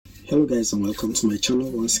Hello guys, and welcome to my channel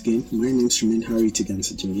once again. My name is Harry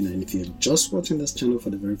Tigansajingina, and if you're just watching this channel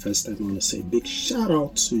for the very first time, I want to say a big shout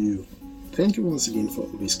out to you. Thank you once again for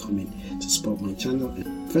always coming to support my channel.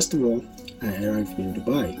 And first of all, I arrived in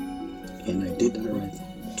Dubai, and I did arrive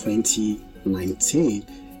 2019,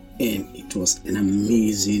 and it was an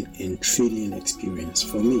amazing and thrilling experience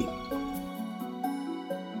for me.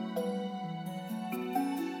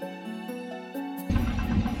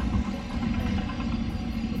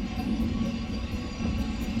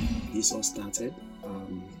 This all started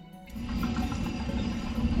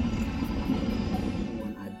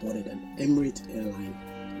when I boarded an Emirates airline,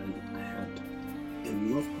 and I had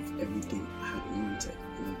enough of everything I had wanted.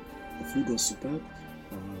 The food was superb.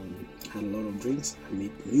 Had a lot of drinks. I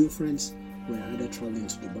made new friends who were either traveling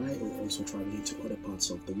to Dubai or also traveling to other parts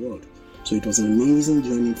of the world. So it was an amazing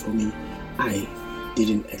journey for me. I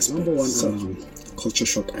didn't expect. Number one culture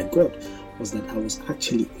shock I got was that I was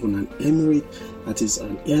actually on an Emirates, that is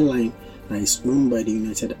an airline that is owned by the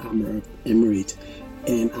United Arab Emirates,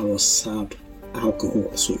 and I was served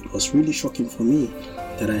alcohol. So it was really shocking for me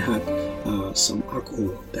that I had some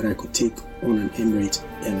alcohol that I could take on an Emirates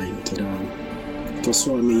airline. It was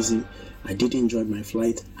so amazing. I did enjoy my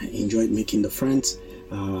flight. I enjoyed making the friends,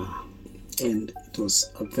 and it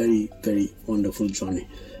was a very, very wonderful journey.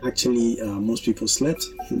 Actually, most people slept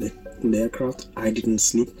in the aircraft. I didn't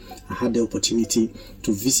sleep. I had the opportunity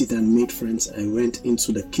to visit and meet friends. I went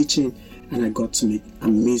into the kitchen and I got to meet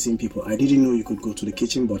amazing people. I didn't know you could go to the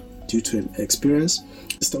kitchen, but due to an experience,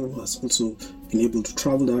 sister who has also been able to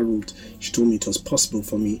travel that route, she told me it was possible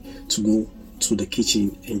for me to go to the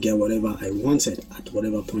kitchen and get whatever I wanted at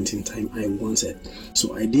whatever point in time I wanted.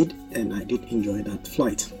 So I did, and I did enjoy that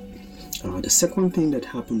flight. The second thing that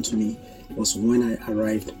happened to me was when I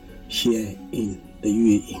arrived here in the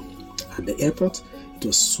UAE. At the airport, it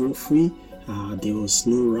was so free. There was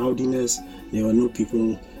no rowdiness. There were no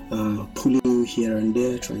people pulling you here and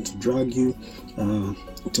there, trying to drag you.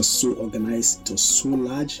 It was so organized. It was so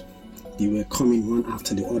large. They were coming one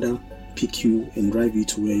after the other, pick you and drive you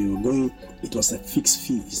to where you were going. It was a fixed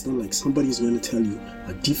fee. It's not like somebody is going to tell you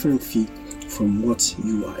a different fee from what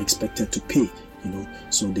you are expected to pay.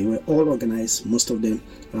 So they were all organized. Most of them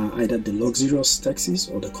either the luxurious taxis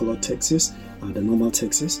or the colored taxis, the normal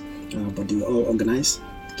taxis, but they were all organized,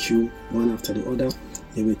 queue one after the other.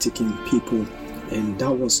 They were taking people, and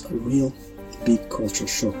that was a real big culture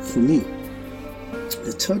shock for me.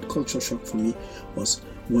 The third culture shock for me was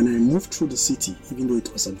when I moved through the city. Even though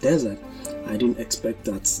it was a desert, I didn't expect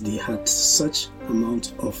that they had such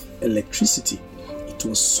amount of electricity. It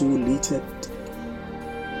was so lit,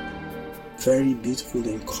 very beautiful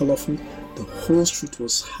and colorful. The whole street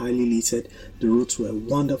was highly lit. The roads were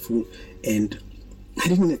wonderful, and I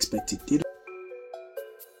didn't expect it.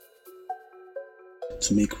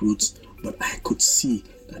 To make roads, but I could see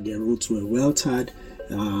that their roads were well tarred.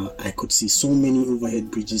 I could see so many overhead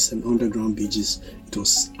bridges and underground bridges. It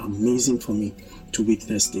was amazing for me to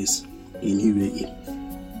witness this in UAE.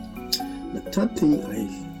 The third thing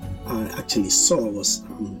I actually saw was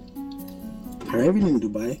arriving in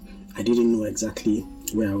Dubai. I didn't know exactly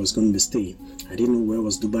where I was going to be staying. I didn't know where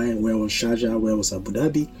was Dubai, where was Sharjah, where was Abu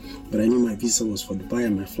Dhabi, but I knew my visa was for Dubai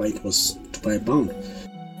and my flight was Dubai bound.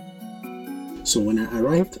 So when I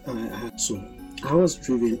arrived, I was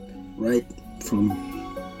driven right from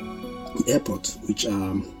the airport, which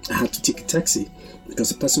I had to take a taxi because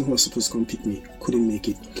the person who was supposed to come pick me couldn't make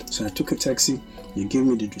it. So I took a taxi. They gave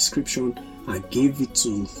me the description. I gave it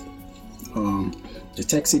to the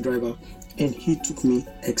taxi driver, and he took me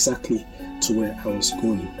exactly to where I was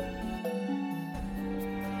going.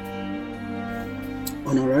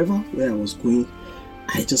 On arrival where I was going,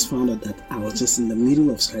 I just found out that I was just in the middle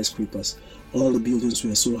of skyscrapers. All the buildings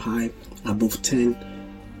were so high, above 10,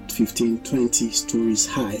 15, 20 stories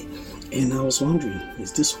high. And I was wondering,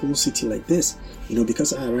 is this whole city like this?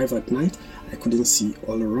 Because I arrived at night, I couldn't see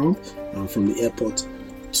all around from the airport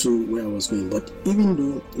to where I was going. But even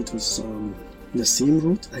though it was the same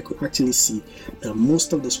route, I could actually see that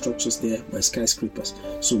most of the structures there were skyscrapers.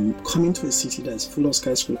 So coming to a city that is full of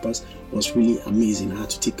skyscrapers was really amazing. I had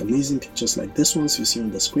to take amazing pictures like this ones you see on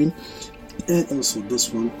the screen, and also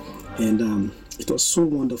this one. And it was so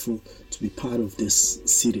wonderful to be part of this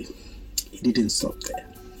city. It didn't stop there.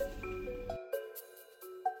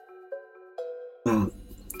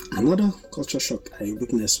 Another culture shock I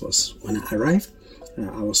witnessed was when I arrived.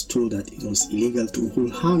 I was told that it was illegal to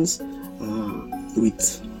hold hands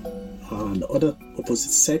with the other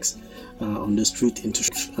opposite sex on the street, into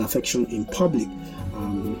affection in public.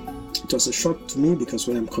 It was a shock to me because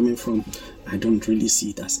where I'm coming from, I don't really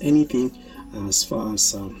see it as anything as far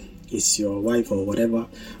as it's your wife or whatever,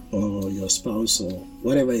 or your spouse or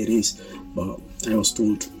whatever it is. But I was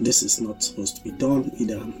told this is not supposed to be done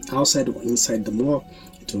either outside or inside the mall.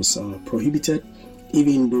 It was prohibited,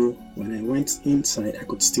 even though when I went inside I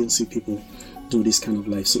could still see people do this kind of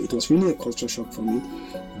life. So it was really a culture shock for me.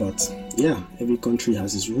 But yeah, every country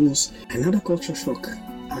has its rules. Another culture shock,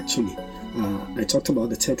 actually, I talked about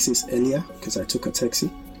the taxis earlier because I took a taxi.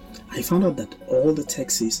 I found out that all the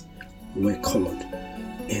taxis were colored,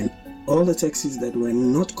 and all the taxis that were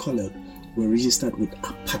not colored were registered with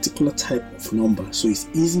a particular type of number. So it's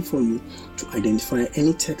easy for you to identify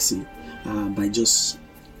any taxi by just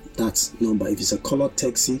that number. If it's a colored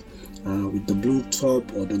taxi with the blue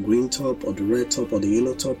top or the green top or the red top or the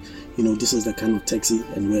yellow top, you know, this is the kind of taxi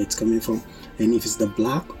and where it's coming from. And if it's the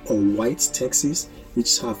black or white taxis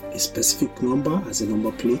which have a specific number as a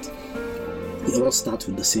number plate, they all start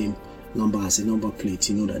with the same number as a number plate.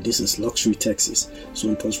 You know that this is luxury taxis. So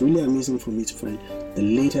it was really amazing for me to find the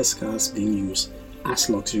latest cars being used as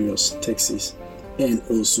luxurious taxis, and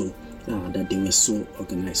also that they were so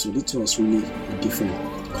organized. So this was really a different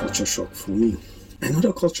culture shock for me.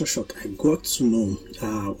 Another culture shock I got to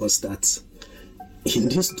know was that in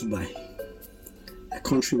this Dubai, a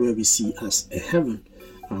country where we see as a heaven,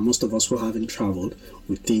 most of us who haven't traveled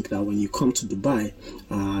would think that when you come to Dubai,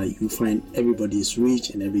 you find everybody is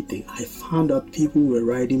rich and everything. I found out people were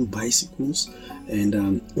riding bicycles, and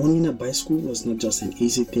owning a bicycle was not just an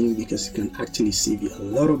easy thing because it can actually save you a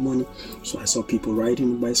lot of money. So I saw people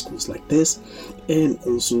riding bicycles like this, and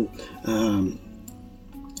also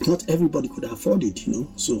not everybody could afford it, you know.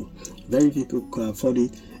 So very few people could afford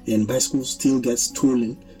it, and bicycles still get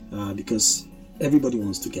stolen because everybody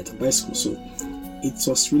wants to get a bicycle. So it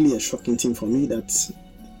was really a shocking thing for me that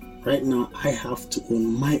right now I have to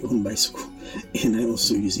own my own bicycle, and I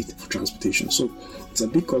also use it for transportation. So it's a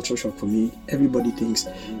big culture shock for me. Everybody thinks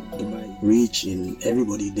Dubai is rich and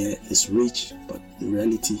everybody there is rich, but in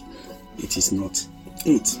reality it is not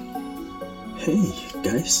it. Hey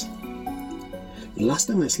guys, the last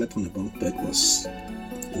time I slept on a bunk bed was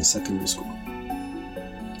in secondary school,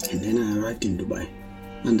 and then I arrived in Dubai,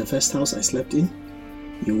 and the first house I slept in,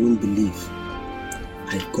 you won't believe,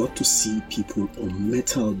 I got to see people on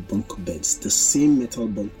metal bunk beds. The same metal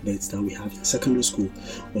bunk beds that we have in secondary school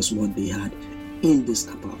was what they had in this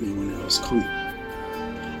apartment when I was coming.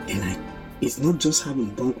 And it's not just having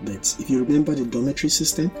bunk beds. If you remember the dormitory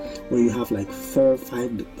system where you have like 4 or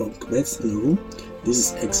 5 bunk beds in a room, this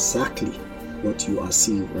is exactly what you are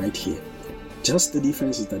seeing right here. Just the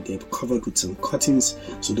difference is that they're covered with some curtains,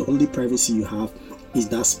 so the only privacy you have is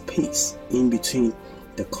that space in between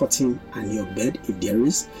the curtain and your bed, if there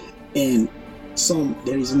is, and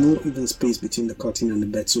there is no even space between the curtain and the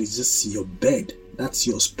bed, so it's just your bed. That's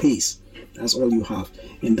your space, that's all you have,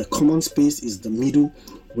 and the common space is the middle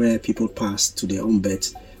where people pass to their own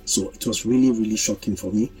beds. So it was really shocking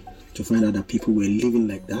for me to find out that people were living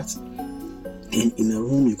like that. And in a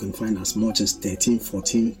room you can find as much as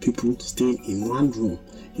 13-14 people staying in one room.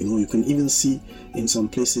 You know, you can even see in some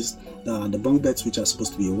places the bunk beds which are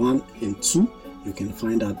supposed to be 1 and 2, you can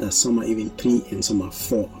find out that some are even 3 and some are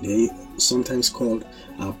 4. They're sometimes called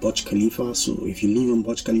Burj Khalifa. So if you live in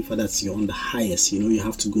Burj Khalifa, that's you're on the highest. You know, you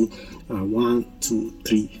have to go 1, 2,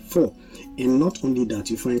 3, 4. And not only that,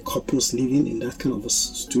 you find couples living in that kind of a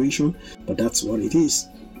situation, but that's what it is.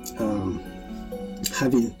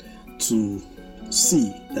 Having to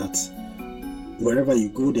see that wherever you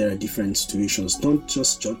go, there are different situations. Don't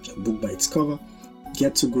just judge a book by its cover.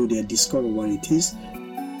 Get to go there, discover what it is,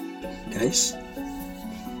 guys.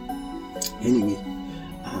 Anyway,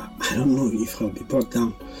 I don't know if I'll be brought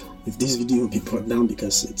down, if this video will be brought down,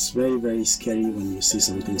 because it's very scary when you see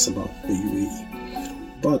some things about the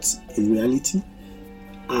UAE. But in reality,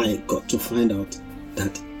 I got to find out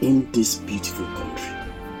that in this beautiful country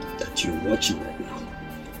that you're watching right now,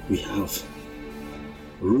 we have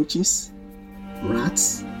roaches,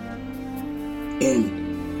 rats,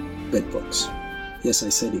 and bedbugs. Yes, I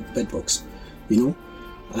said it, bedbugs. You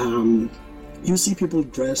know, you see people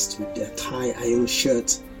dressed with their tie iron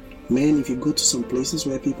shirts. Man, if you go to some places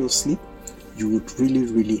where people sleep, you would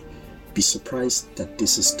really be surprised that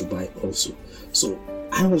this is Dubai also. So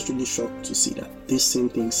I was really shocked to see that these same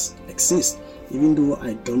things exist, even though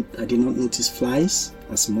I did not notice flies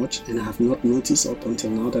as much, and I have not noticed up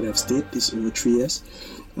until now that I've stayed this over 3 years.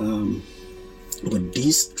 But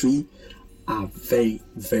these 3 are very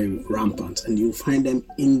rampant, and you'll find them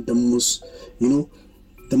in the most, you know,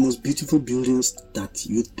 the most beautiful buildings that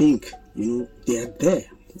you think, you know, they are there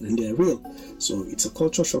and they are real. So it's a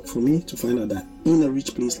culture shock for me to find out that in a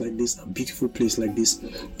rich place like this, a beautiful place like this,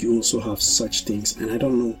 you also have such things. And I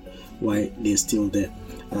don't know why they're still there.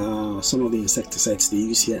 Some of the insecticides they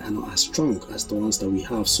use here are not as strong as the ones that we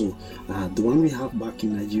have. So the one we have back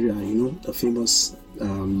in Nigeria, you know, the famous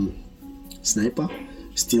sniper,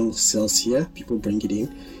 still sells here. People bring it in,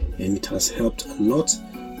 and it has helped a lot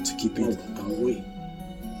to keep it away.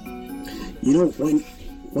 You know,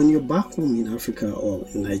 when you're back home in Africa, or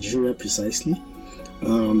in Nigeria precisely,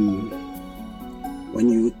 when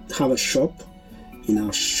you have a shop in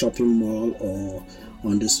a shopping mall or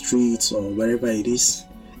on the streets or wherever it is,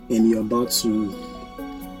 and you're about to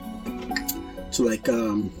like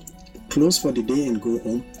close for the day and go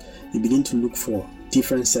home, you begin to look for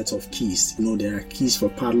different sets of keys. You know, there are keys for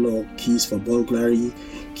padlock, keys for burglary,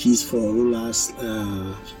 keys for rollers,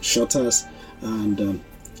 shutters, and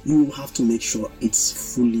you have to make sure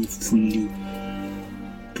it's fully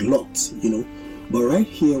locked, you know. But right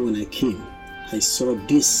here, when I came, I saw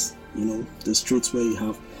this, you know, the streets where you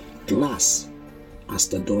have glass as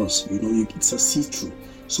the doors, you know, it's a see-through.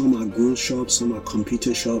 Some are gold shops, some are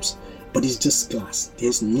computer shops, but it's just glass.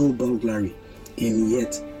 There's no burglary, and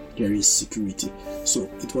yet there is security. So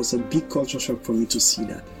it was a big culture shock for me to see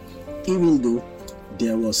that even though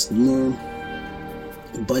there was nobody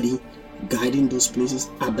guiding those places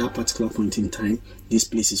at that particular point in time, these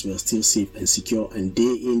places were still safe and secure, and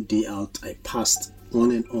day in, day out, I passed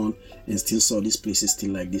on and still saw these places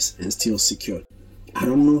still like this and still secure. I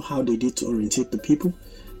don't know how they did to orientate the people,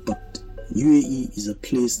 but UAE is a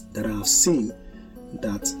place that I have seen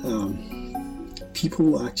that people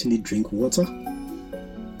will actually drink water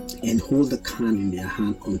and hold the can in their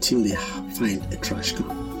hand until they find a trash can.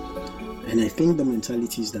 And I think the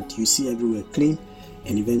mentality is that you see everywhere clean,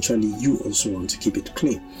 and eventually you also want to keep it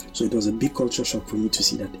clean. So it was a big culture shock for me to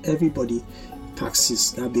see that everybody packs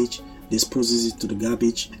his garbage, disposes it to the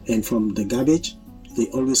garbage, and from the garbage they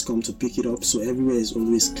always come to pick it up. So everywhere is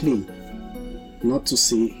always clean. Not to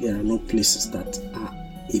say there are no places that are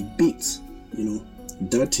a bit, you know,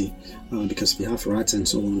 dirty, because we have rats and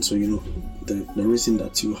so on. So, you know, the reason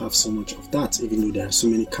that you have so much of that, even though there are so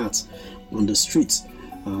many cats on the streets.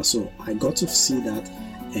 So I got to see that,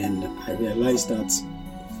 and I realized that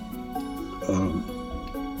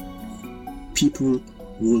people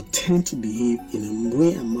will tend to behave in a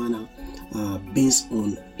way and manner based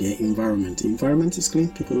on their environment. The environment is clean,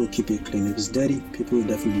 people will keep it clean. If it's dirty, people will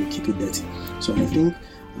definitely keep it dirty. So I think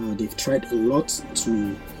they've tried a lot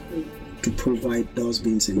to provide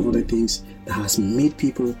dustbins and other things that has made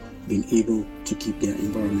people being able to keep their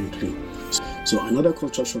environment clean. So another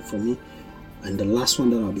culture shock for me, and the last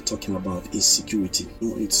one that I'll be talking about, is security. You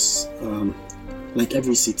know, it's like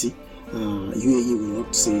every city, UAE will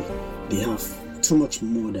not say they have too much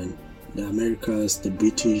more than the Americas, the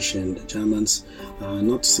British and the Germans.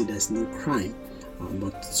 Not to say there's no crime,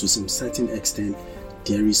 but to some certain extent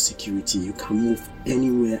there is security. You can move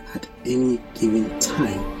anywhere at any given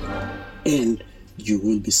time and you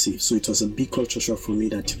will be safe. So it was a big culture shock for me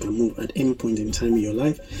that you can move at any point in time in your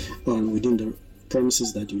life, within the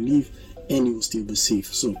premises that you live, and you will still be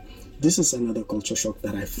safe. So this is another culture shock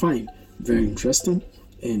that I find very interesting,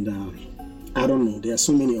 and I don't know, there are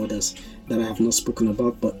so many others that I have not spoken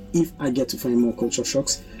about, but if I get to find more culture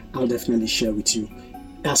shocks, I'll definitely share with you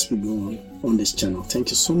as we go on this channel.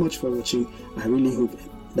 Thank you so much for watching. I really hope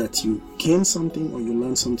that you gain something or you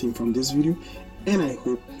learn something from this video, and I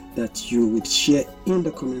hope that you would share in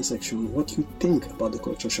the comment section what you think about the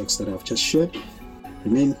culture shocks that I've just shared.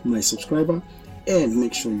 Remain my subscriber and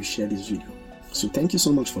make sure you share this video. So thank you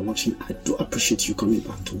so much for watching. I do appreciate you coming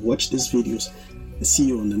back to watch these videos, and see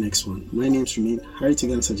you on the next one. My name's remain Harry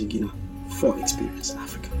Tigan Sajigina for Experience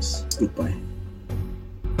Africans. Goodbye.